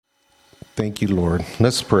Thank you, Lord.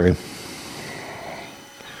 Let's pray.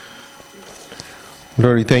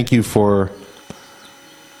 Lord, we thank you for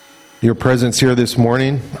your presence here this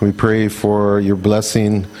morning. We pray for your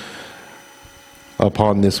blessing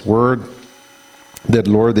upon this word. That,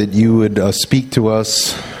 Lord, that you would speak to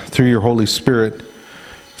us through your Holy Spirit.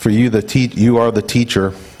 For you, you are the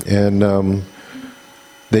teacher, and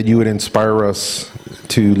that you would inspire us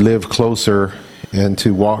to live closer and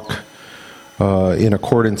to walk in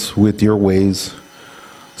accordance with your ways,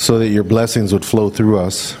 so that your blessings would flow through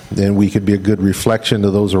us and we could be a good reflection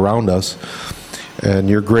to those around us. And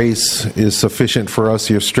your grace is sufficient for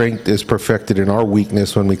us. Your strength is perfected in our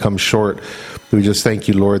weakness when we come short. We just thank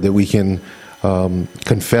you, Lord, that we can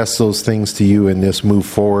confess those things to you and just move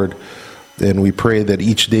forward. And we pray that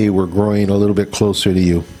each day we're growing a little bit closer to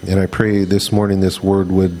you. And I pray this morning this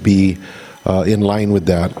word would be in line with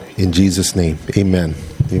that. In Jesus' name, amen.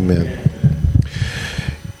 Amen.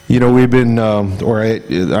 You know, we've been,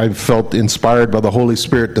 I felt inspired by the Holy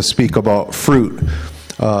Spirit to speak about fruit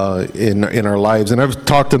in our lives. And I've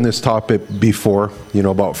talked on this topic before, you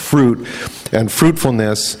know, about fruit and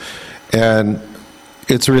fruitfulness. And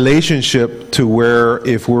its relationship to where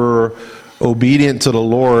if we're obedient to the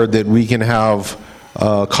Lord, that we can have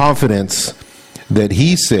confidence that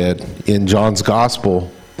he said in John's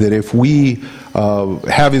Gospel, that if we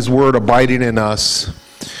have his word abiding in us,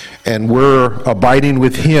 and we're abiding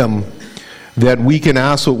with him, that we can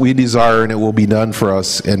ask what we desire and it will be done for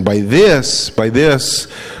us. And by this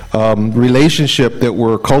relationship that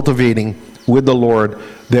we're cultivating with the Lord,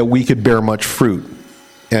 that we could bear much fruit.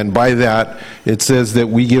 And by that, it says that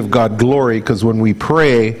we give God glory, because when we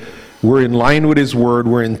pray, we're in line with his word,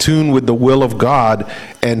 we're in tune with the will of God,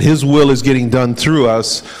 and his will is getting done through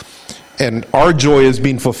us. And our joy is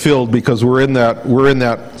being fulfilled because we're in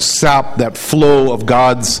that sap, that flow of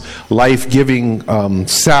God's life-giving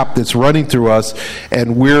sap that's running through us,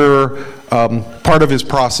 and we're part of his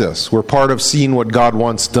process. We're part of seeing what God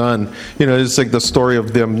wants done. You know, it's like the story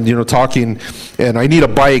of them, you know, talking, and I need a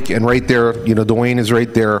bike, and right there, you know, Dwayne is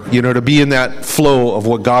right there. You know, to be in that flow of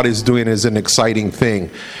what God is doing is an exciting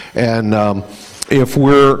thing. And if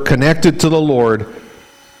we're connected to the Lord,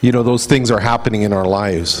 you know, those things are happening in our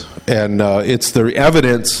lives. And it's the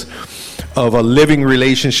evidence of a living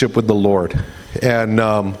relationship with the Lord. And,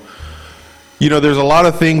 you know, there's a lot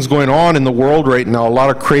of things going on in the world right now, a lot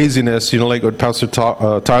of craziness, you know, like what Pastor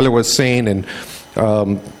Tyler was saying, and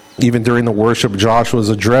even during the worship, Josh was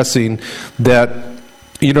addressing that,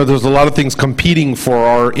 you know, there's a lot of things competing for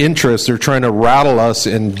our interests. They're trying to rattle us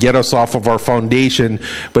and get us off of our foundation.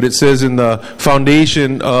 But it says in the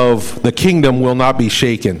foundation of the kingdom will not be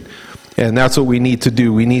shaken. And that's what we need to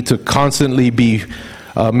do. We need to constantly be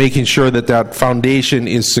making sure that that foundation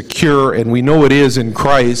is secure. And we know it is in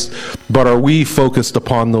Christ. But are we focused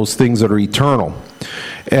upon those things that are eternal?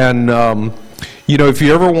 And, you know, if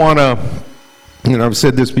you ever want to, you know, I've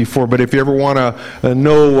said this before, but if you ever want to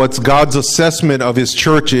know what God's assessment of his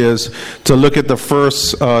church is, to look at the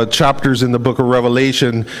first chapters in the book of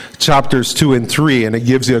Revelation, chapters 2 and 3, and it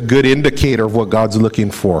gives you a good indicator of what God's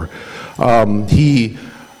looking for.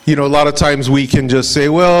 You know, a lot of times we can just say,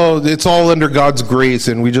 well, it's all under God's grace,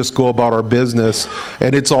 and we just go about our business,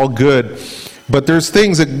 and it's all good. But there's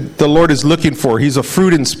things that the Lord is looking for. He's a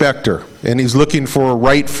fruit inspector, and he's looking for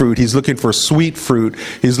right fruit. He's looking for sweet fruit.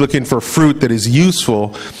 He's looking for fruit that is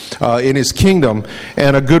useful in his kingdom.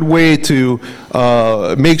 And a good way to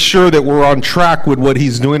make sure that we're on track with what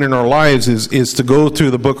he's doing in our lives is to go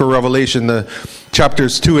through the book of Revelation, the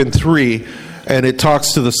chapters 2 and 3, and it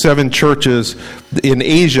talks to the 7 churches in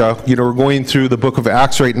Asia. You know, we're going through the book of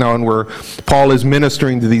Acts right now, and where Paul is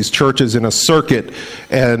ministering to these churches in a circuit.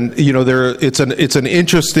 And, you know, it's an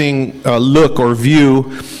interesting look or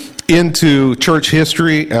view into church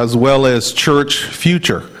history as well as church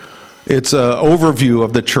future. It's an overview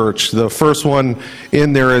of the church. The first one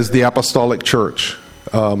in there is the apostolic church.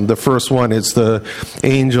 The first one is the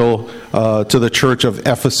angel to the church of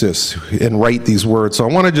Ephesus, and write these words. So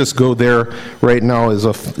I want to just go there right now as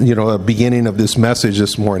a beginning of this message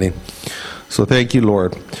this morning. So thank you,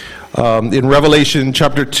 Lord. In Revelation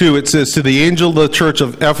chapter 2, it says, "To the angel of the church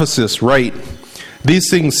of Ephesus write, these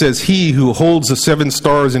things says he who holds the 7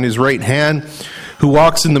 stars in his right hand, who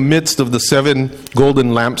walks in the midst of the 7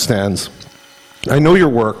 golden lampstands. I know your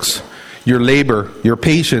works, your labor, your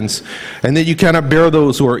patience, and that you cannot bear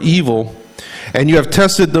those who are evil. And you have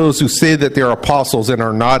tested those who say that they are apostles and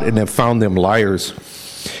are not, and have found them liars.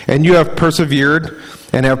 And you have persevered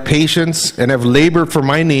and have patience and have labored for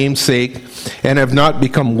my name's sake and have not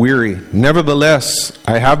become weary. Nevertheless,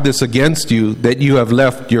 I have this against you, that you have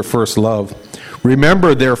left your first love.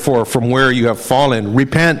 Remember, therefore, from where you have fallen,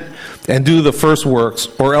 repent and do the first works,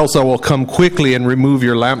 or else I will come quickly and remove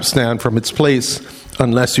your lampstand from its place,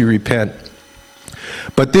 unless you repent.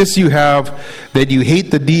 But this you have, that you hate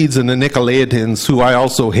the deeds of the Nicolaitans, who I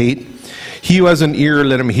also hate. He who has an ear,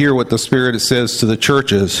 let him hear what the Spirit says to the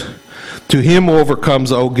churches. To him who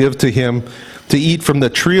overcomes, I will give to him to eat from the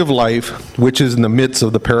tree of life, which is in the midst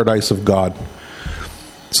of the paradise of God.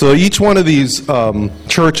 So each one of these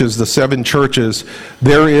churches, the 7 churches,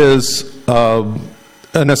 there is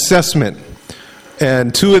an assessment.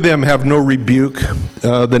 And 2 of them have no rebuke.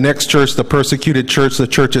 The next church, the persecuted church, the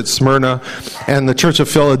church at Smyrna, and the church of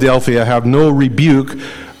Philadelphia have no rebuke,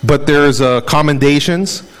 but there's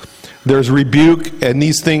commendations, there's rebuke, and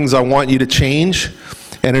these things I want you to change.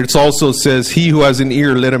 And it also says, he who has an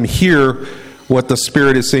ear, let him hear what the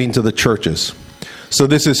Spirit is saying to the churches. So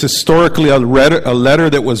this is historically a letter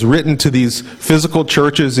that was written to these physical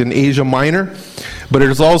churches in Asia Minor, but it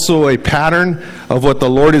is also a pattern of what the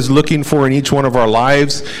Lord is looking for in each one of our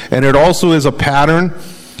lives, and it also is a pattern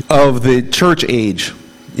of the church age.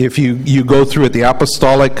 If you go through it, the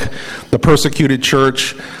apostolic, the persecuted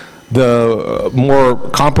church, the more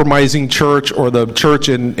compromising church, or the church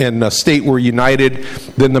in a state were united,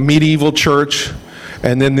 then the medieval church,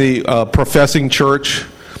 and then the professing church,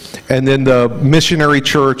 and then the missionary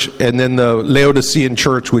church, and then the Laodicean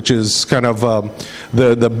church, which is kind of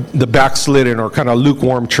the backslidden or kind of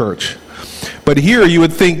lukewarm church. But here you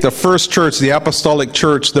would think the first church, the apostolic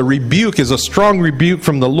church, the rebuke is a strong rebuke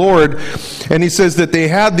from the Lord. And he says that they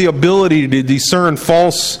had the ability to discern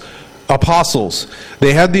false apostles.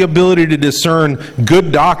 They had the ability to discern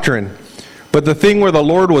good doctrine. But the thing where the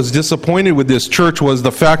Lord was disappointed with this church was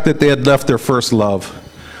the fact that they had left their first love,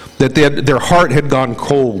 that their heart had gone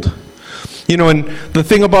cold. And the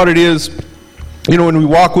thing about it is, when we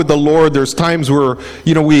walk with the Lord, there's times where,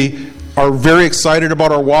 we are very excited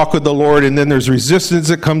about our walk with the Lord, and then there's resistance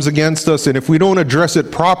that comes against us, and if we don't address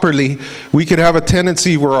it properly, we could have a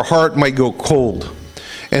tendency where our heart might go cold.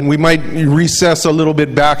 And we might recess a little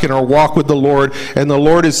bit back in our walk with the Lord, and the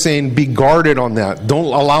Lord is saying, be guarded on that. Don't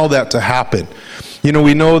allow that to happen.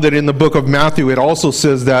 We know that in the book of Matthew, it also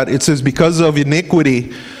says that. It says, because of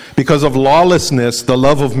iniquity, because of lawlessness, the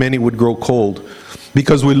love of many would grow cold.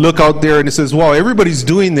 Because we look out there and it says, wow, everybody's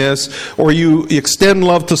doing this, or you extend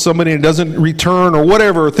love to somebody and it doesn't return, or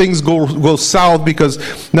whatever, things go south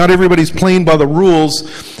because not everybody's playing by the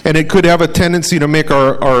rules, and it could have a tendency to make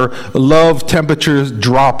our love temperatures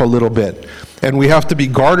drop a little bit. And we have to be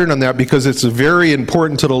guarded on that because it's very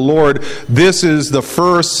important to the Lord. This is the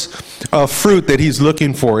first fruit that he's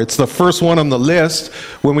looking for. It's the first one on the list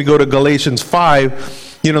when we go to Galatians 5.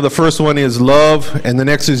 The first one is love, and the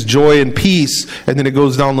next is joy and peace, and then it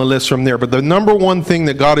goes down the list from there. But the number one thing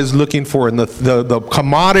that God is looking for, and the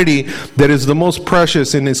commodity that is the most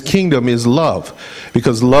precious in his kingdom, is love.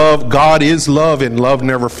 Because God is love, and love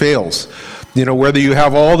never fails. Whether you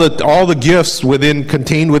have all the gifts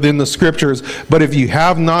contained within the scriptures, but if you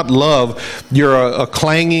have not love, you're a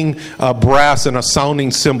clanging brass and a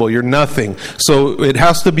sounding cymbal. You're nothing. So it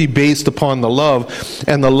has to be based upon the love,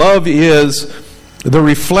 and the love is the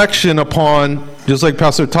reflection upon, just like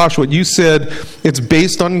Pastor Tosh, what you said, it's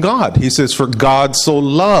based on God. He says, for God so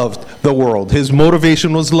loved the world. His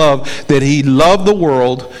motivation was love, that he loved the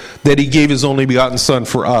world, that he gave his only begotten Son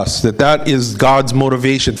for us. That is God's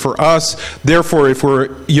motivation for us. Therefore, if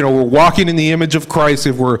we're walking in the image of Christ,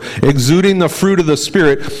 if we're exuding the fruit of the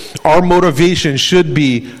Spirit, our motivation should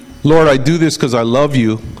be, Lord, I do this because I love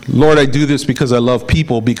you. Lord, I do this because I love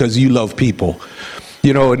people, because you love people.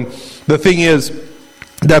 And the thing is,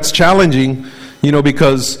 that's challenging,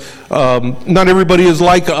 because not everybody is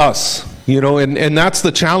like us, and that's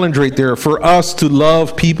the challenge right there, for us to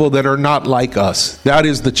love people that are not like us. That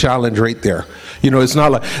is the challenge right there. It's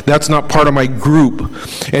not like, that's not part of my group.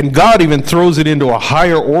 And God even throws it into a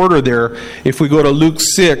higher order there. If we go to Luke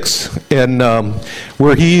 6, and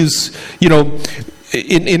where he's, let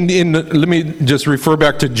me just refer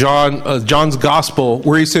back to John's gospel,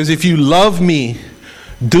 where he says, if you love me,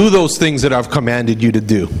 do those things that I've commanded you to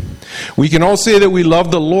do. We can all say that we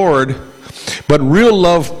love the Lord, but real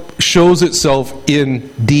love shows itself in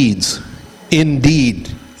deeds.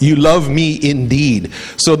 Indeed. You love me indeed.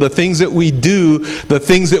 So the things that we do, the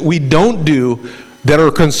things that we don't do that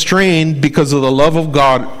are constrained because of the love of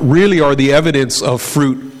God, really are the evidence of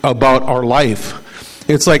fruit about our life.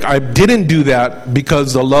 It's like, I didn't do that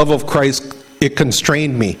because the love of Christ, it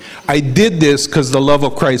constrained me. I did this because the love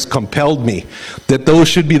of Christ compelled me. That those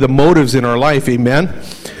should be the motives in our life. Amen?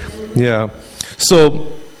 Yeah.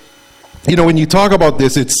 So You know, when you talk about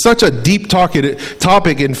this, it's such a deep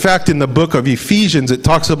topic. In fact, in the book of Ephesians, it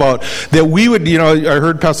talks about that we would, you know, I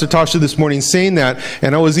heard Pastor Tasha this morning saying that,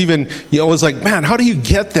 and I was even, you know, I was like, man, how do you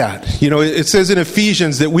get that? You know, it says in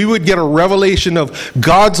Ephesians that we would get a revelation of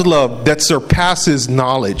God's love that surpasses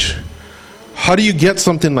knowledge. How do you get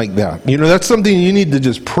something like that? You know, that's something you need to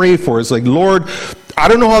just pray for. It's like, Lord, I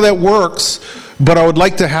don't know how that works, but I would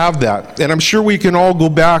like to have that. And I'm sure we can all go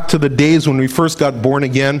back to the days when we first got born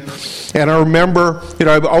again. And I remember, you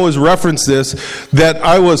know, I've always referenced this, that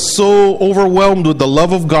I was so overwhelmed with the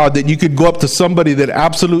love of God that you could go up to somebody that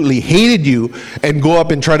absolutely hated you and go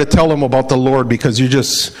up and try to tell them about the Lord, because you're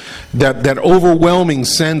just, that overwhelming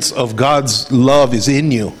sense of God's love is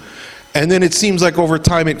in you. And then it seems like over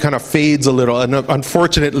time it kind of fades a little. And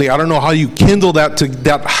unfortunately, I don't know how you kindle that to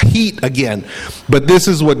that heat again. But this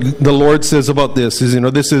is what the Lord says about this. Is, you know,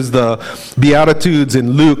 this is the Beatitudes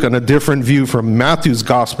in Luke on a different view from Matthew's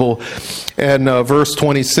Gospel, and verse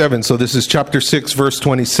 27. So this is chapter 6, verse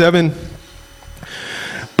 27.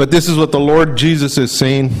 But this is what the Lord Jesus is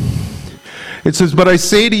saying. It says, "But I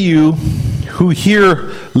say to you who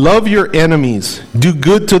hear, love your enemies, do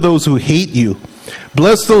good to those who hate you.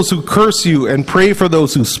 Bless those who curse you, and pray for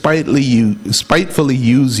those who spitefully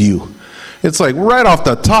use you." It's like right off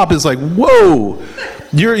the top, it's like, whoa,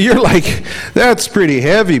 you're like, that's pretty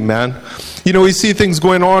heavy, man. You know, we see things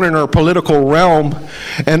going on in our political realm,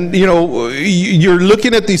 and, you know, you're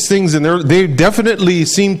looking at these things, and they definitely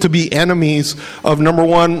seem to be enemies of, number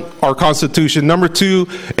one, our Constitution, number two,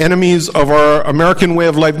 enemies of our American way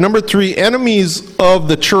of life, number three, enemies of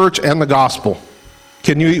the church and the gospel.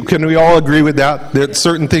 Can we all agree with that? That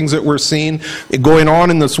certain things that we're seeing going on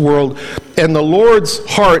in this world, and the Lord's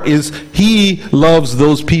heart is He loves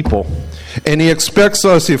those people, and He expects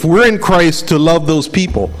us, if we're in Christ, to love those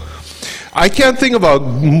people. I can't think of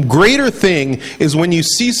a greater thing is when you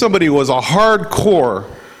see somebody who was a hardcore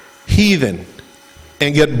heathen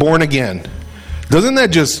and get born again. Doesn't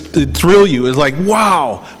that just thrill you? It's like,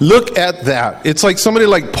 wow, look at that. It's like somebody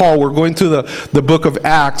like Paul. We're going through the book of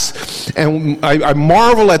Acts, and I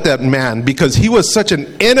marvel at that man, because he was such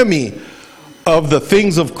an enemy of the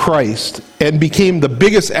things of Christ and became the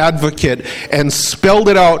biggest advocate and spelled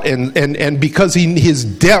it out, and because his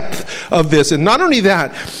depth of this. And not only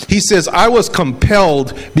that, he says, I was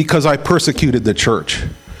compelled because I persecuted the church.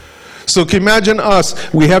 So can you imagine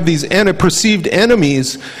us, we have these perceived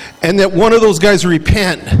enemies, and that one of those guys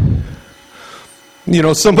repent. You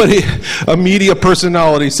know, somebody, a media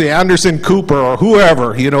personality, say Anderson Cooper or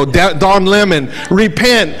whoever, you know, Don Lemon,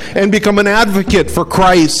 repent and become an advocate for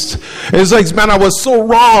Christ. And it's like, man, I was so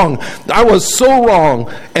wrong. I was so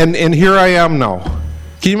wrong. And here I am now.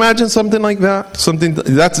 Can you imagine something like that? Something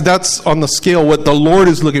that's on the scale what the Lord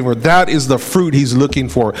is looking for. That is the fruit He's looking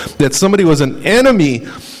for. That somebody was an enemy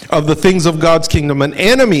of the things of God's kingdom, an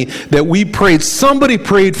enemy that we prayed. Somebody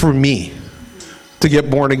prayed for me to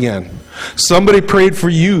get born again. Somebody prayed for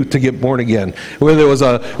you to get born again. Whether it was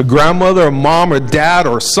a grandmother, a mom, or dad,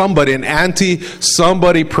 or somebody, an auntie,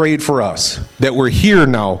 somebody prayed for us that we're here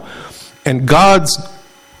now. And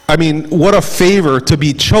what a favor to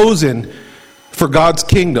be chosen for God's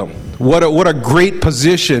kingdom. What a great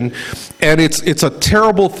position. And it's a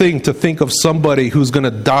terrible thing to think of somebody who's going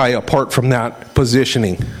to die apart from that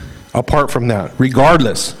positioning, apart from that,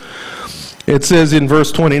 regardless. It says in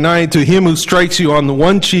verse 29, "To him who strikes you on the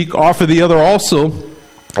one cheek, offer the other also.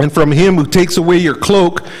 And from him who takes away your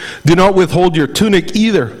cloak, do not withhold your tunic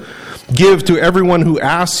either. Give to everyone who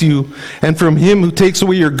asks you. And from him who takes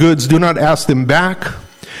away your goods, do not ask them back.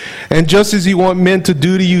 And just as you want men to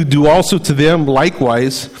do to you, do also to them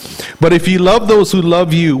likewise. But if you love those who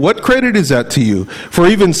love you, what credit is that to you? For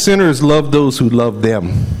even sinners love those who love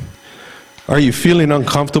them." Are you feeling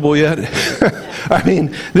uncomfortable yet? I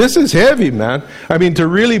mean, this is heavy, man. I mean, to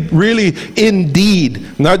really, really,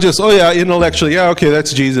 indeed, not just, oh yeah, intellectually, yeah, okay,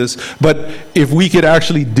 that's Jesus. But if we could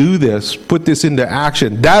actually do this, put this into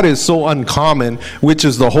action, that is so uncommon, which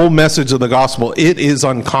is the whole message of the gospel. It is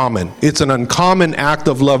uncommon. It's an uncommon act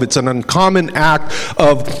of love. It's an uncommon act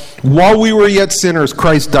of, while we were yet sinners,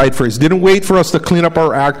 Christ died for us. He didn't wait for us to clean up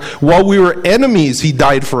our act. While we were enemies, He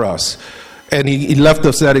died for us. And he left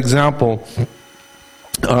us that example.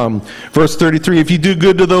 Verse 33, "If you do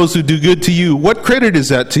good to those who do good to you, what credit is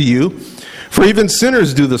that to you? For even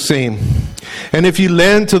sinners do the same. And if you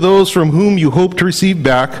lend to those from whom you hope to receive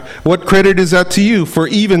back, what credit is that to you? For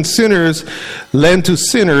even sinners lend to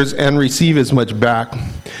sinners and receive as much back.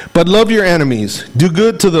 But love your enemies, do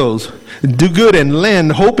good to those. Do good and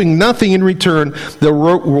lend, hoping nothing in return. The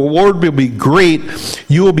reward will be great.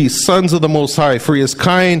 You will be sons of the Most High, for He is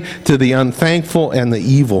kind to the unthankful and the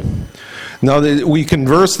evil." Now that we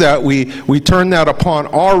converse that, we turn that upon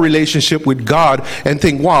our relationship with God and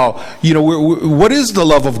think, wow, what is the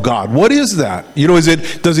love of God? What is that?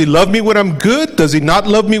 Does he love me when I'm good? Does he not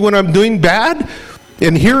love me when I'm doing bad?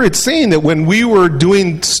 And here it's saying that when we were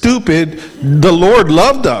doing stupid, the Lord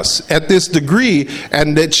loved us at this degree,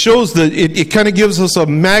 and it shows that it kind of gives us a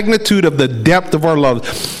magnitude of the depth of our love.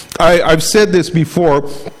 I've said this before.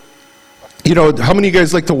 How many of you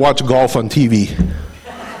guys like to watch golf on TV?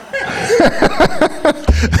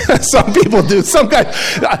 Some people do. Some guys,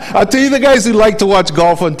 I'll tell you, the guys who like to watch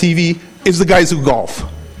golf on TV is the guys who golf,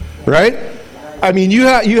 right? I mean, you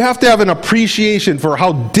have to have an appreciation for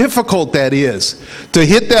how difficult that is to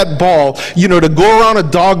hit that ball, to go around a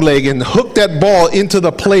dog leg and hook that ball into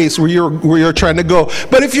the place where you're trying to go.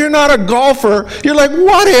 But if you're not a golfer, you're like,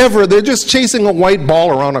 whatever, they're just chasing a white ball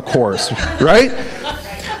around a course, right?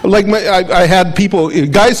 Like I had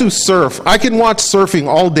guys who surf. I can watch surfing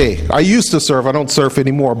all day. I used to surf. I don't surf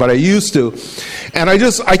anymore, but I used to. And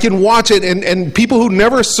I can watch it, and people who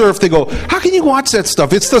never surf, they go, how can you watch that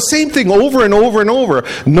stuff? It's the same thing over and over and over.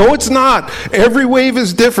 No, it's not. Every wave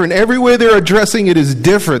is different. Every way they're addressing it is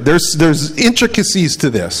different. There's intricacies to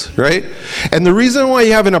this, right? And the reason why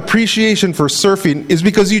you have an appreciation for surfing is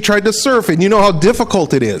because you tried to surf, and you know how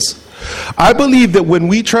difficult it is. I believe that when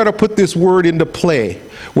we try to put this word into play,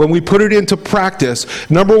 when we put it into practice,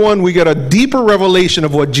 number one, we get a deeper revelation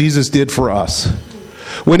of what Jesus did for us.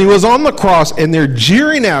 When he was on the cross and they're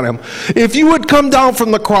jeering at him, if you would come down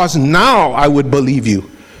from the cross now, I would believe you.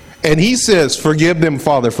 And he says, forgive them,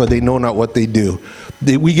 Father, for they know not what they do.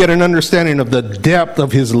 We get an understanding of the depth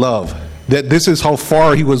of his love. That this is how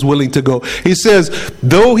far he was willing to go. He says,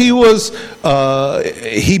 though he was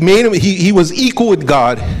equal with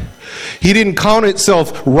God, he didn't count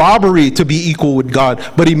itself robbery to be equal with God,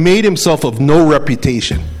 but he made himself of no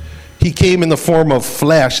reputation. He came in the form of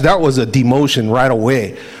flesh. That was a demotion right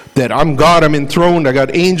away. That I'm God, I'm enthroned, I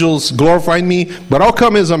got angels glorifying me, but I'll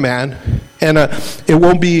come as a man, and it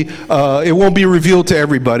won't be revealed to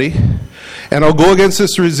everybody. And I'll go against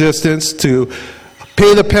this resistance to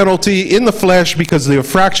pay the penalty in the flesh because the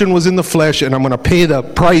infraction was in the flesh, and I'm going to pay the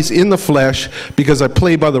price in the flesh because I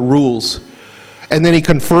play by the rules. And then he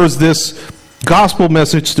confers this gospel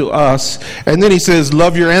message to us, and then he says,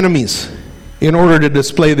 love your enemies in order to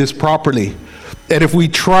display this properly. And if we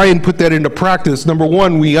try and put that into practice, number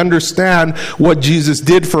one, we understand what Jesus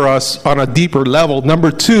did for us on a deeper level.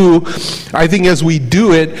 Number two, I think as we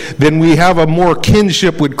do it, then we have a more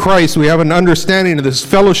kinship with Christ. We have an understanding of this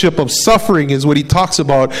fellowship of suffering is what he talks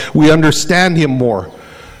about. We understand him more.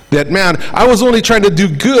 That, man, I was only trying to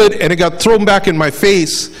do good and it got thrown back in my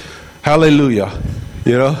face. Hallelujah.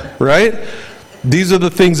 Right? These are the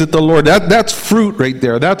things that the Lord, that's fruit right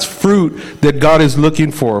there. That's fruit that God is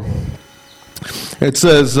looking for. It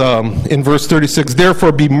says in verse 36,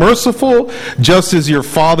 therefore be merciful, just as your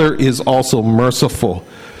Father is also merciful.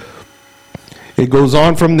 It goes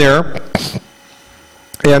on from there.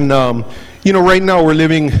 And, right now we're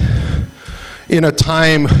living in a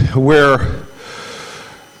time where,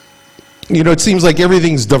 it seems like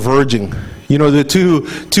everything's diverging. The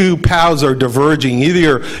two paths are diverging.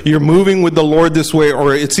 Either you're moving with the Lord this way,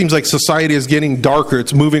 or it seems like society is getting darker.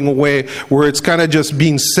 It's moving away where it's kind of just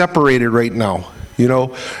being separated right now,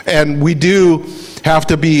 And we do have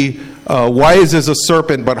to be wise as a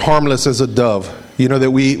serpent, but harmless as a dove.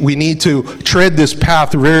 That we need to tread this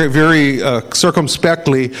path very, very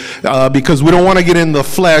circumspectly because we don't want to get in the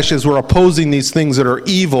flesh as we're opposing these things that are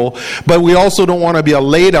evil, but we also don't want to be a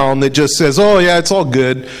laydown that just says, oh yeah, it's all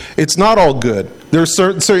good. It's not all good. There's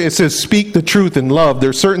it says speak the truth in love.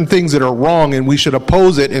 There's certain things that are wrong and we should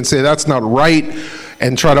oppose it and say that's not right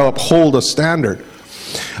and try to uphold a standard.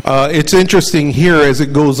 It's interesting here as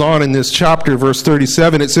it goes on in this chapter, verse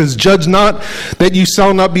 37, it says, judge not that you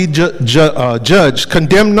shall not be judged,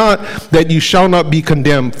 condemn not that you shall not be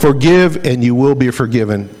condemned, forgive and you will be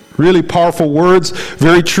forgiven. Really powerful words,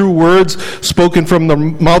 very true words spoken from the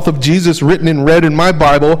mouth of Jesus, written in red in my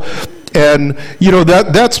Bible. And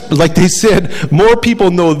that's like they said, more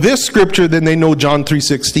people know this scripture than they know John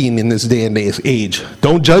 3:16 in this day and age.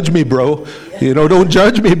 Don't judge me, bro. Don't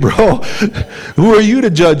judge me, bro. Who are you to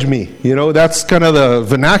judge me? That's kind of the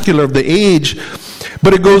vernacular of the age.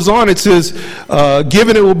 But it goes on, it says,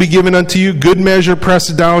 given it will be given unto you, good measure,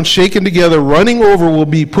 pressed down, shaken together, running over will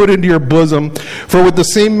be put into your bosom. For with the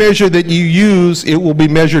same measure that you use, it will be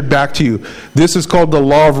measured back to you. This is called the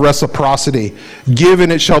law of reciprocity. Given,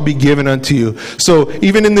 it shall be given unto you. So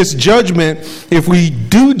even in this judgment, if we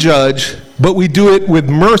do judge, but we do it with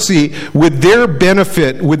mercy, with their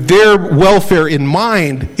benefit, with their welfare in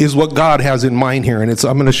mind, is what God has in mind here. And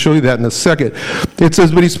I'm going to show you that in a second. It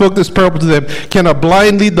says, but he spoke this parable to them. Can a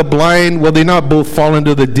blind lead the blind? Will they not both fall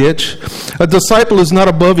into the ditch? A disciple is not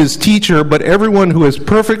above his teacher, but everyone who is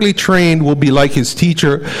perfectly trained will be like his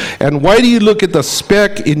teacher. And why do you look at the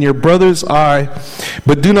speck in your brother's eye,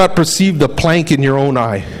 but do not perceive the plank in your own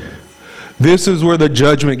eye? This is where the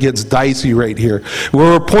judgment gets dicey right here.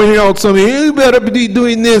 Where we're pointing out something, hey, you better be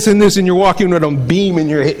doing this and this, and you're walking with a beam in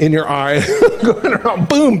your eye, going around,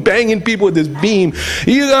 boom, banging people with this beam.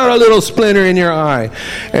 You got a little splinter in your eye.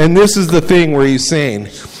 And this is the thing where he's saying,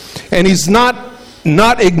 and he's not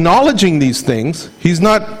acknowledging these things. He's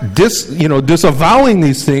not disavowing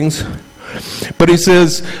these things. But he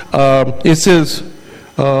says,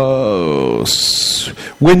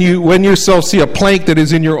 when you yourself see a plank that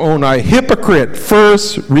is in your own eye, hypocrite,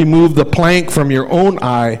 first remove the plank from your own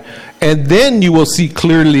eye, and then you will see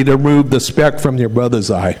clearly to remove the speck from your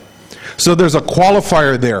brother's eye. So there's a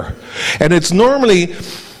qualifier there. And it's normally,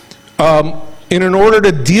 in order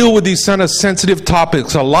to deal with these kind of sensitive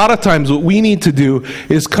topics, a lot of times what we need to do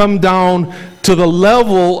is come down to the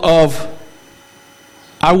level of,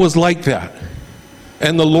 I was like that,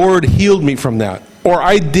 and the Lord healed me from that. Or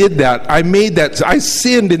I did that, I made that, I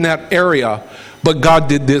sinned in that area, but God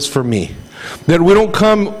did this for me. That we don't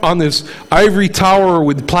come on this ivory tower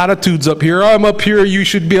with platitudes up here, I'm up here, you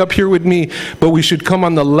should be up here with me. But we should come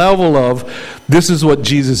on the level of, this is what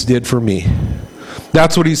Jesus did for me.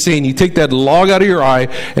 That's what he's saying. You take that log out of your eye,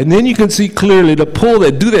 and then you can see clearly to pull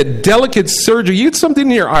that, do that delicate surgery. You get something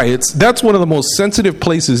in your eye, that's one of the most sensitive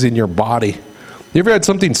places in your body. You ever had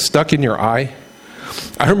something stuck in your eye?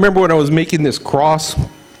 I remember when I was making this cross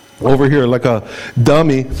over here, like a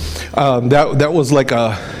dummy, that was like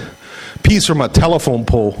a piece from a telephone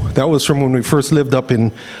pole. That was from when we first lived up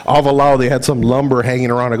in Avalao. They had some lumber hanging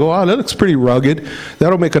around. I go, oh, that looks pretty rugged.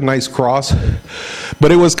 That'll make a nice cross.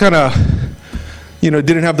 But it was kind of,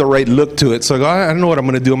 didn't have the right look to it. So I go, I don't know what I'm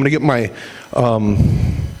going to do. I'm going to get my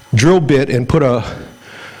drill bit and put a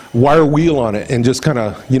wire wheel on it and just kind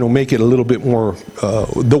of, make it a little bit more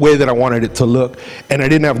the way that I wanted it to look. And I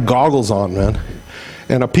didn't have goggles on, man.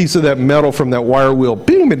 And a piece of that metal from that wire wheel,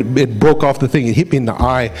 boom, it broke off the thing. It hit me in the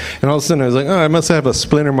eye. And all of a sudden I was like, I must have a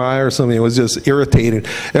splinter in my eye or something. It was just irritated.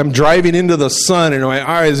 And I'm driving into the sun and my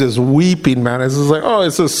eye is just weeping, man. It's just like,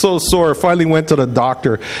 it's just so sore. I finally went to the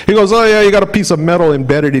doctor. He goes, oh yeah, you got a piece of metal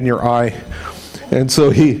embedded in your eye. And so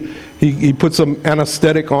he put some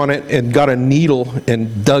anesthetic on it and got a needle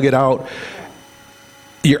and dug it out.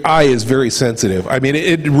 Your eye is very sensitive. I mean,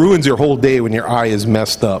 it ruins your whole day when your eye is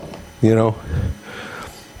messed up,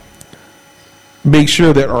 Make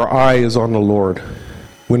sure that our eye is on the Lord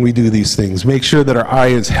when we do these things. Make sure that our eye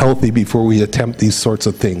is healthy before we attempt these sorts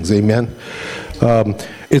of things. Amen?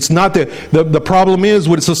 It's not that the problem is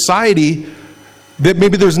with society that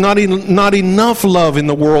maybe there's not enough love in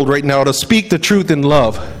the world right now to speak the truth in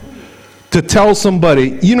love. To tell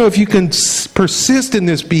somebody, if you can persist in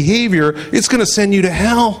this behavior, it's going to send you to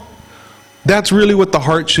hell. That's really what the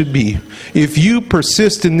heart should be. If you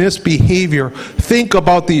persist in this behavior, think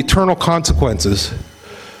about the eternal consequences.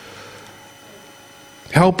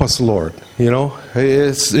 Help us, Lord.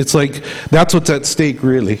 It's like that's what's at stake,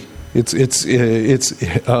 really. It's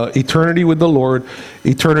eternity with the Lord,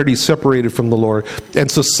 eternity separated from the Lord. And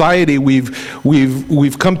society, we've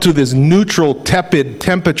come to this neutral, tepid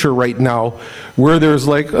temperature right now, where there's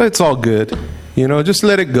like, it's all good, just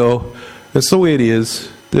let it go. That's the way it is.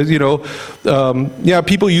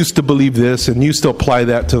 People used to believe this and used to apply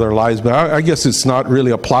that to their lives, but I guess it's not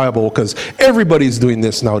really applicable because everybody's doing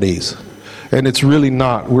this nowadays. And it's really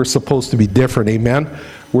not. We're supposed to be different, amen?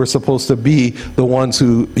 We're supposed to be the ones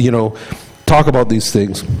who, talk about these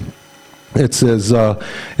things. It says,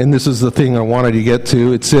 and this is the thing I wanted to get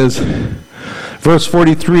to, it says, verse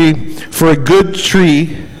 43, for a good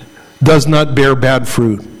tree does not bear bad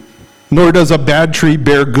fruit, nor does a bad tree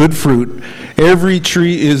bear good fruit. Every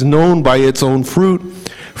tree is known by its own fruit.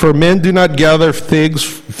 For men do not gather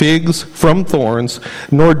figs from thorns,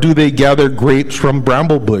 nor do they gather grapes from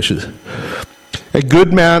bramble bushes. A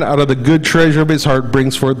good man out of the good treasure of his heart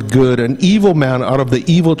brings forth good. An evil man out of the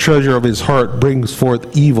evil treasure of his heart brings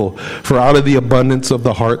forth evil. For out of the abundance of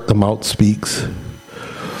the heart the mouth speaks.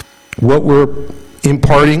 What we're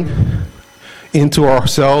imparting into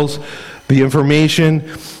ourselves, the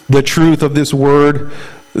information, the truth of this word,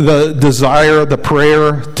 the desire, the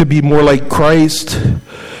prayer to be more like Christ,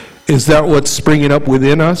 is that what's springing up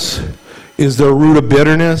within us? Is there a root of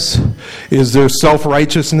bitterness? Is there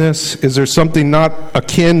self-righteousness? Is there something not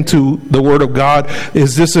akin to the Word of God?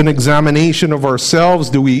 Is this an examination of ourselves?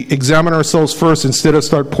 Do we examine ourselves first instead of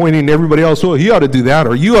start pointing to everybody else? Well, he ought to do that,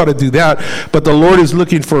 or you ought to do that. But the Lord is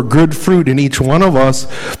looking for good fruit in each one of us.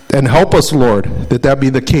 And help us, Lord, that be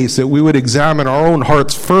the case, that we would examine our own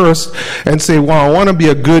hearts first and say, well, I want to be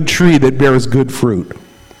a good tree that bears good fruit.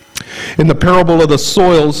 In the parable of the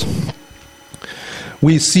soils,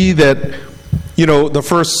 we see that, the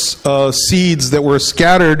first seeds that were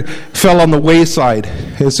scattered fell on the wayside.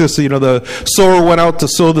 It's just, the sower went out to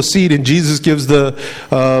sow the seed, and Jesus gives the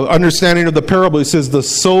understanding of the parable. He says the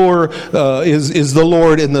sower is the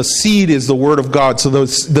Lord, and the seed is the Word of God. So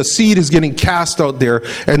the seed is getting cast out there,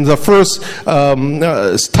 and the first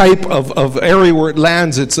type of area where it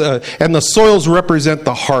lands, and the soils represent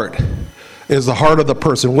the heart. Is the heart of the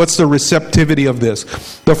person. What's the receptivity of this?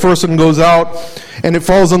 The first one goes out and it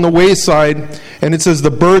falls on the wayside, and it says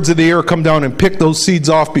the birds of the air come down and pick those seeds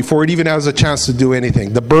off before it even has a chance to do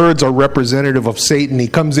anything. The birds are representative of Satan. He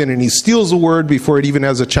comes in and he steals the word before it even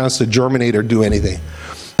has a chance to germinate or do anything.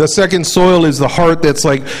 The second soil is the heart that's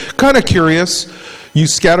like kind of curious. You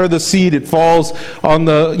scatter the seed, it falls on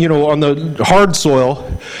the hard soil,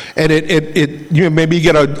 and it maybe you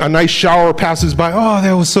get a nice shower passes by. Oh,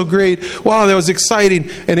 that was so great! Wow, that was exciting!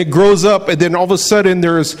 And it grows up, and then all of a sudden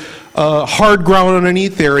there's hard ground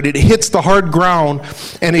underneath there, and it hits the hard ground,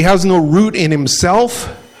 and it has no root in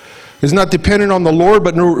himself. It's not dependent on the Lord,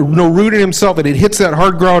 but no root in himself, and it hits that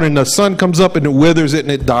hard ground, and the sun comes up and it withers it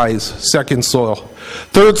and it dies. Second soil.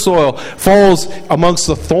 Third soil falls amongst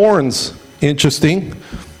the thorns. Interesting,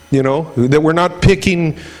 that we're not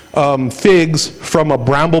picking figs from a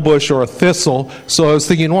bramble bush or a thistle. So I was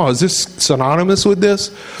thinking, wow, is this synonymous with this?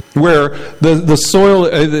 Where the soil,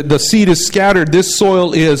 the seed is scattered. This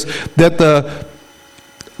soil is that the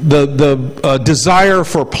desire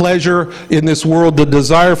for pleasure in this world, the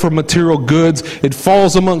desire for material goods, it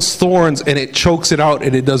falls amongst thorns and it chokes it out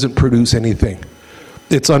and it doesn't produce anything.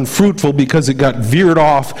 It's unfruitful because it got veered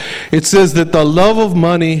off. It says that the love of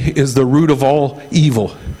money is the root of all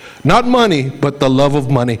evil. Not money, but the love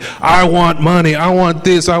of money. I want money. I want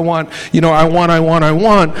this. I want. I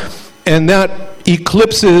want. And that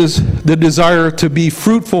eclipses the desire to be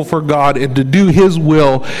fruitful for God and to do His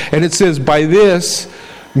will. And it says, by this,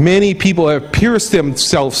 many people have pierced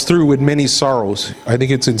themselves through with many sorrows. I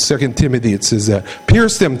think it's in 2 Timothy it says that.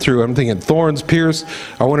 Pierce them through. I'm thinking thorns, pierce.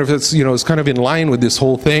 I wonder if it's, it's kind of in line with this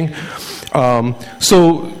whole thing.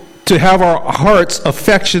 So to have our hearts'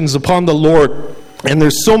 affections upon the Lord. And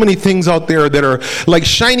there's so many things out there that are like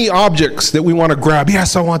shiny objects that we want to grab.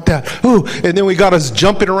 Yes, I want that. Ooh. And then we got us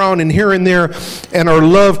jumping around and here and there. And our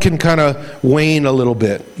love can kind of wane a little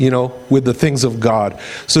bit, with the things of God.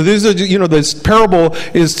 So this parable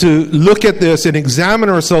is to look at this and examine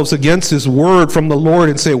ourselves against this word from the Lord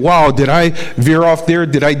and say, wow, did I veer off there?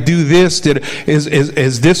 Did I do this?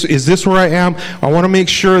 Is this where I am? I want to make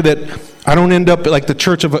sure that I don't end up like the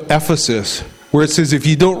church of Ephesus, where it says if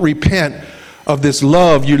you don't repent of this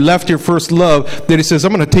love, you left your first love, then he says,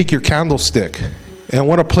 I'm going to take your candlestick. And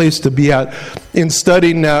what a place to be at. In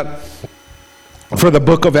studying that for the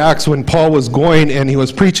book of Acts, when Paul was going and he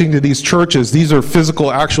was preaching to these churches, these are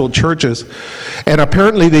physical, actual churches, and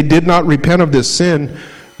apparently they did not repent of this sin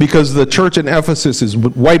because the church in Ephesus is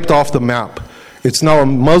wiped off the map. It's now a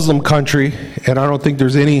Muslim country, and I don't think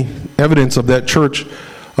there's any evidence of that church.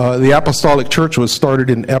 The apostolic church was started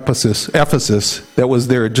in Ephesus. That was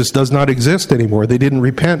there. It just does not exist anymore. They didn't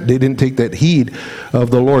repent. They didn't take that heed of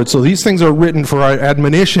the Lord. So these things are written for our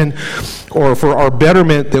admonition or for our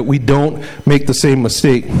betterment, that we don't make the same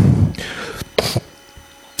mistake.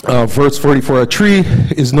 Verse 44, a tree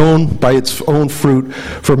is known by its own fruit,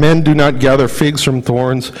 for men do not gather figs from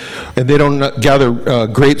thorns, and they don't gather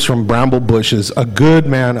grapes from bramble bushes. A good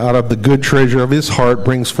man out of the good treasure of his heart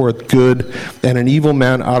brings forth good, and an evil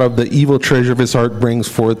man out of the evil treasure of his heart brings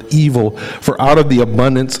forth evil. For out of the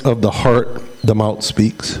abundance of the heart the mouth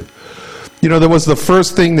speaks. There was the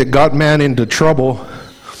first thing that got man into trouble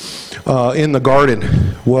in the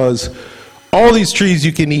garden was all these trees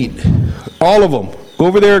you can eat, all of them. Go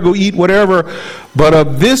over there, go eat whatever. But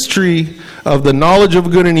of this tree, of the knowledge of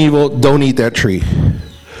good and evil, don't eat that tree.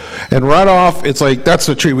 And right off, it's like, that's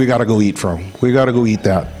the tree we got to go eat from. We got to go eat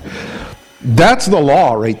that. That's the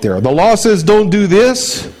law right there. The law says, don't do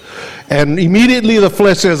this. And immediately the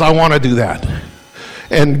flesh says, I want to do that.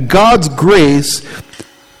 And God's grace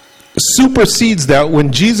supersedes that.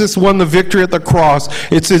 When Jesus won the victory at the cross,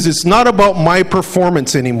 it says it's not about my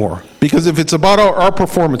performance anymore. Because if it's about our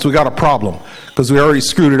performance, we got a problem. Because we already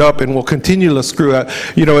screwed it up and we'll continue to screw it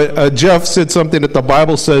up. Jeff said something at the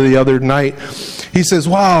Bible study the other night. He says,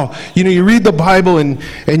 wow, you read the Bible and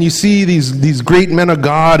you see these great men of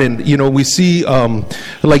God, and we see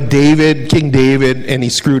like David, King David, and he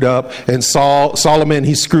screwed up, and Solomon,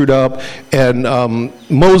 he screwed up, and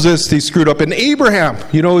Moses, he screwed up, and Abraham,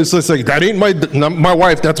 it's just like, that ain't my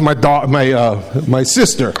wife, that's my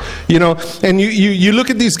sister, and you look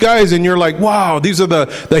at these guys and you're like, wow, these are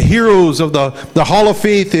the heroes of the Hall of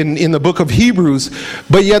Faith in the book of Hebrews,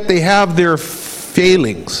 but yet they have their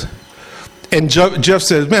failings. And Jeff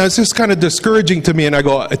says, man, it's just kind of discouraging to me. And I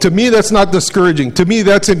go, to me, that's not discouraging. To me,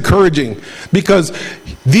 that's encouraging. Because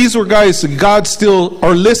these were guys, God still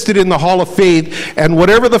are listed in the Hall of Faith. And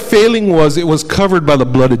whatever the failing was, it was covered by the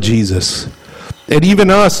blood of Jesus. And even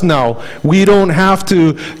us now, we don't have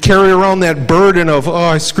to carry around that burden of, oh,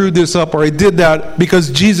 I screwed this up or I did that,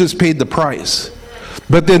 because Jesus paid the price.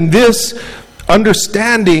 But then this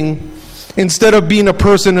understanding, instead of being a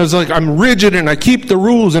person who's like, I'm rigid and I keep the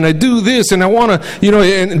rules and I do this and I want to,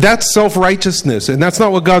 and that's self-righteousness. And that's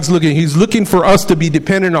not what God's looking. He's looking for us to be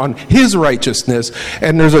dependent on His righteousness.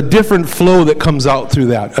 And there's a different flow that comes out through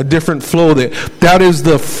that. A different flow that is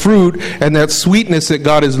the fruit and that sweetness that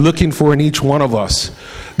God is looking for in each one of us.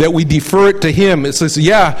 That we defer it to Him. It says,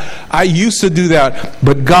 yeah, I used to do that,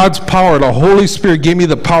 but God's power, the Holy Spirit gave me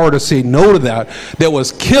the power to say no to that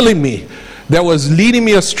was killing me, that was leading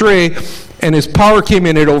me astray, and His power came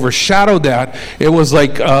in, it overshadowed that. It was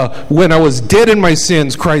like when I was dead in my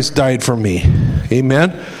sins, Christ died for me. Amen?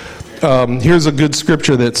 Here's a good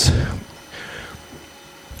scripture that's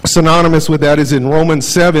synonymous with that, is in Romans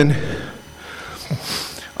 7.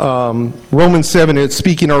 Romans 7, it's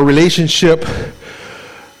speaking our relationship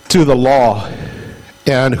to the law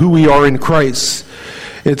and who we are in Christ.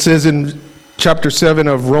 It says in chapter 7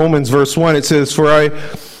 of Romans, verse 1, it says,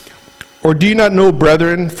 Or do you not know,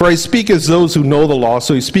 brethren, for I speak as those who know the law.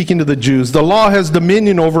 So he's speaking to the Jews. The law has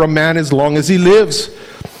dominion over a man as long as he lives.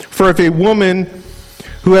 For if a woman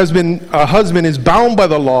who has been a husband is bound by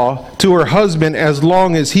the law to her husband as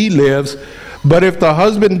long as he lives, but if the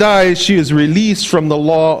husband dies, she is released from the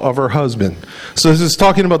law of her husband. So this is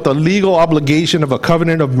talking about the legal obligation of a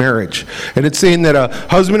covenant of marriage. And it's saying that a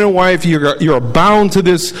husband and wife, you're bound to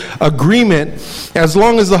this agreement as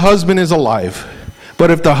long as the husband is alive.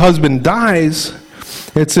 But if the husband dies,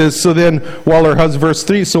 it says, so then while her husband, verse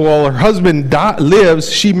 3, so while her husband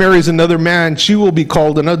lives, she marries another man, she will be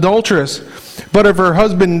called an adulteress. But if her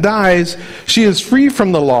husband dies, she is free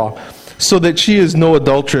from the law, so that she is no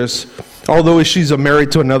adulteress, although she's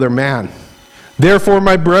married to another man. Therefore,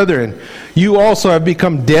 my brethren, you also have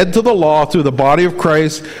become dead to the law through the body of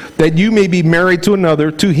Christ, that you may be married to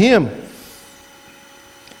another, to Him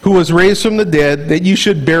who was raised from the dead, that you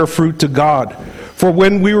should bear fruit to God. For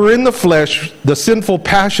when we were in the flesh, the sinful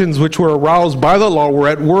passions which were aroused by the law were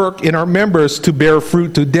at work in our members to bear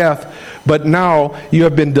fruit to death. But now you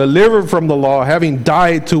have been delivered from the law, having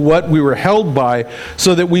died to what we were held by,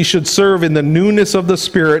 so that we should serve in the newness of the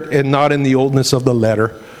Spirit and not in the oldness of the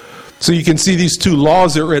letter. So you can see these two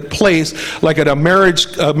laws that are at place, like at a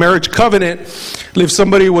marriage covenant. If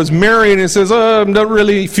somebody was married and says, oh, I'm not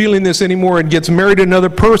really feeling this anymore, and gets married to another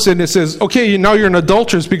person, it says, okay, now you're an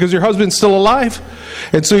adulteress because your husband's still alive.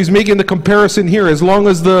 And so he's making the comparison here. As long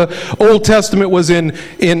as the Old Testament was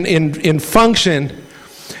in function,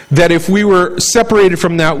 that if we were separated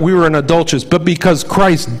from that, we were an adulteress. But because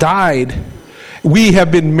Christ died, we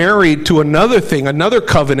have been married to another thing, another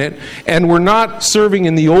covenant, and we're not serving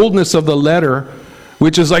in the oldness of the letter,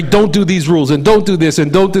 which is like, don't do these rules, and don't do this,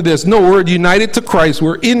 and don't do this. No, we're united to Christ,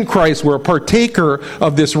 we're in Christ, we're a partaker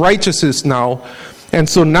of this righteousness now. And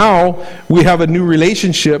so now we have a new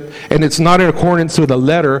relationship, and it's not in accordance with the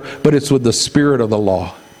letter, but it's with the spirit of the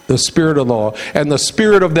law. The spirit of the law. And the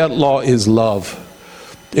spirit of that law is love.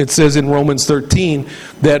 It says in Romans 13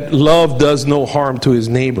 that love does no harm to his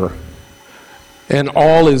neighbor. And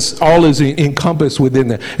all is encompassed within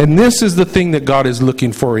that. And this is the thing that God is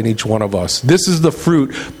looking for in each one of us. This is the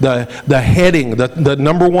fruit, the heading, the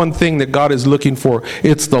number one thing that God is looking for.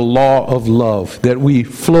 It's the law of love, that we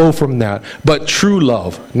flow from that. But true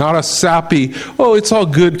love, not a sappy, oh, it's all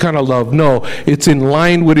good kind of love. No, it's in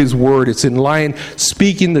line with His Word. It's in line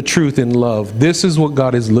speaking the truth in love. This is what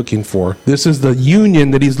God is looking for. This is the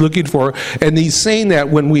union that He's looking for. And He's saying that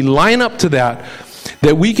when we line up to that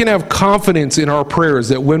we can have confidence in our prayers,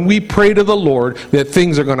 that when we pray to the Lord, that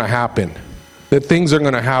things are going to happen. That things are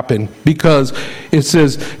going to happen, because it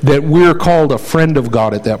says that we're called a friend of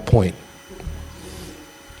God at that point.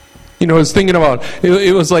 I was thinking about,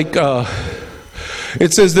 it was like,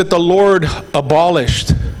 it says that the Lord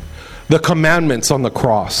abolished the commandments on the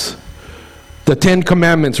cross. The 10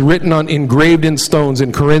 commandments written on, engraved in stones.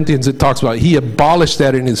 In Corinthians it talks about, he abolished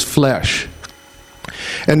that in his flesh.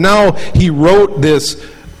 And now he wrote this,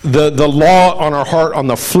 the law on our heart, on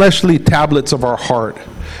the fleshly tablets of our heart.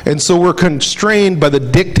 And so we're constrained by the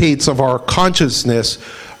dictates of our consciousness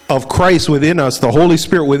of Christ within us, the Holy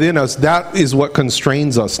Spirit within us. That is what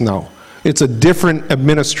constrains us now. It's a different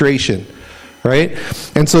administration, right?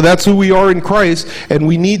 And so that's who we are in Christ, and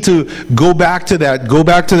we need to go back to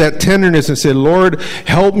that tenderness and say, Lord,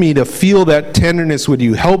 help me to feel that tenderness with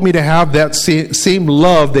you. Help me to have that same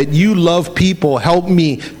love that you love people. Help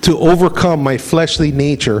me to overcome my fleshly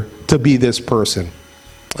nature to be this person.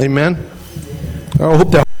 Amen? I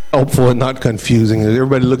hope that was helpful and not confusing.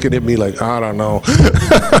 Everybody looking at me like, I don't know.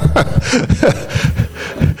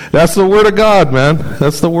 That's the Word of God, man.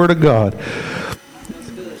 That's the Word of God.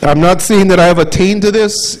 I'm not saying that I have attained to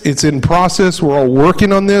this. It's in process. We're all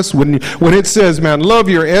working on this. When it says, man, love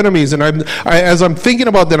your enemies, and as I'm thinking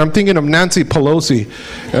about that, I'm thinking of Nancy Pelosi,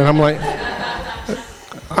 and I'm like,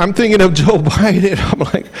 I'm thinking of Joe Biden. I'm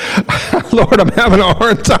like, Lord, I'm having a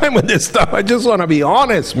hard time with this stuff. I just want to be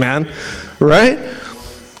honest, man, right?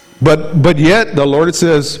 But yet the Lord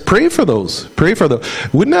says, pray for those. Pray for those.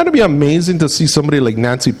 Wouldn't that be amazing to see somebody like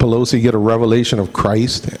Nancy Pelosi get a revelation of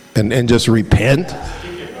Christ and just repent?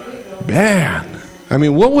 Man, I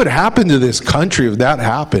mean, what would happen to this country if that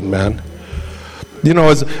happened, man?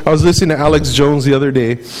 As I was listening to Alex Jones the other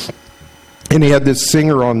day, and he had this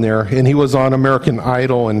singer on there, and he was on American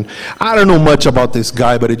Idol, and I don't know much about this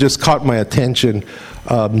guy, but it just caught my attention.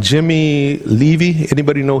 Jimmy Levy,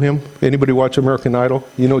 anybody know him? Anybody watch American Idol?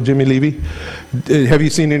 You know Jimmy Levy? Have you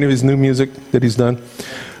seen any of his new music that he's done?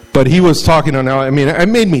 But he was talking on, I mean, it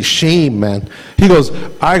made me shame, man. He goes,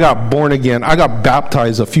 I got born again. I got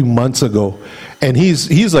baptized a few months ago. And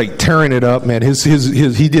he's like tearing it up, man.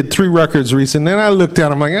 He did 3 records recently, and I looked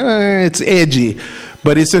at him like, it's edgy.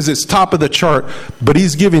 But he says it's top of the chart. But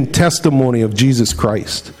he's giving testimony of Jesus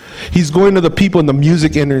Christ. He's going to the people in the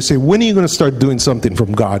music industry and say, when are you going to start doing something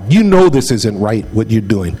from God? You know this isn't right, what you're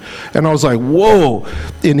doing. And I was like, whoa.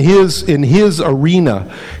 In his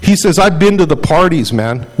arena, he says, I've been to the parties,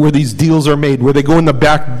 man, where these deals are made, where they go in the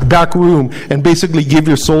back room and basically give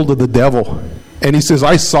your soul to the devil. And he says,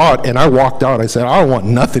 I saw it, and I walked out. I said, I don't want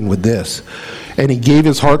nothing with this. And he gave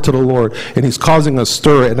his heart to the Lord, and he's causing a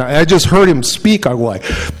stir. And I just heard him speak. I was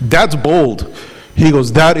like, that's bold. He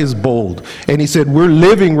goes, that is bold. And he said, we're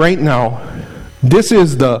living right now. This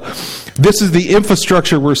is the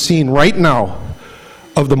infrastructure we're seeing right now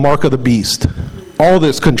of the mark of the beast. All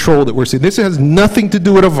this control that we're seeing. This has nothing to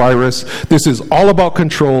do with a virus. This is all about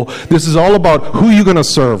control. This is all about who you're going to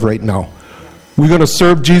serve right now. We're going to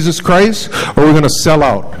serve Jesus Christ, or we're going to sell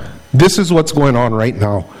out. This is what's going on right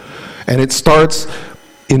now. And it starts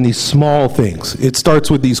in these small things. It starts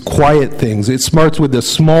with these quiet things. It starts with the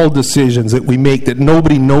small decisions that we make that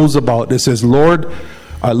nobody knows about. It says, Lord,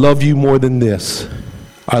 I love you more than this.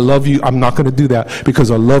 I love you. I'm not going to do that because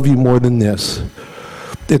I love you more than this.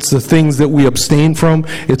 It's the things that we abstain from.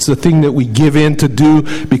 It's the thing that we give in to do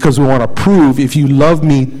because we want to prove, if you love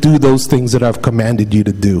me, do those things that I've commanded you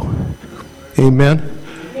to do. Amen.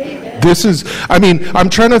 This is, I mean, I'm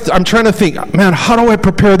trying to think, man, how do I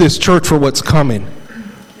prepare this church for what's coming?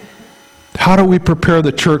 How do we prepare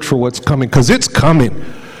the church for what's coming? Because it's coming.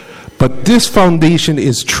 But this foundation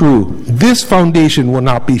is true. This foundation will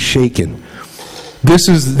not be shaken. This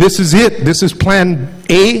is it. This is plan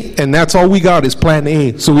A, and that's all we got is plan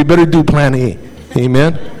A. So we better do plan A.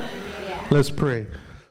 Amen? Let's pray.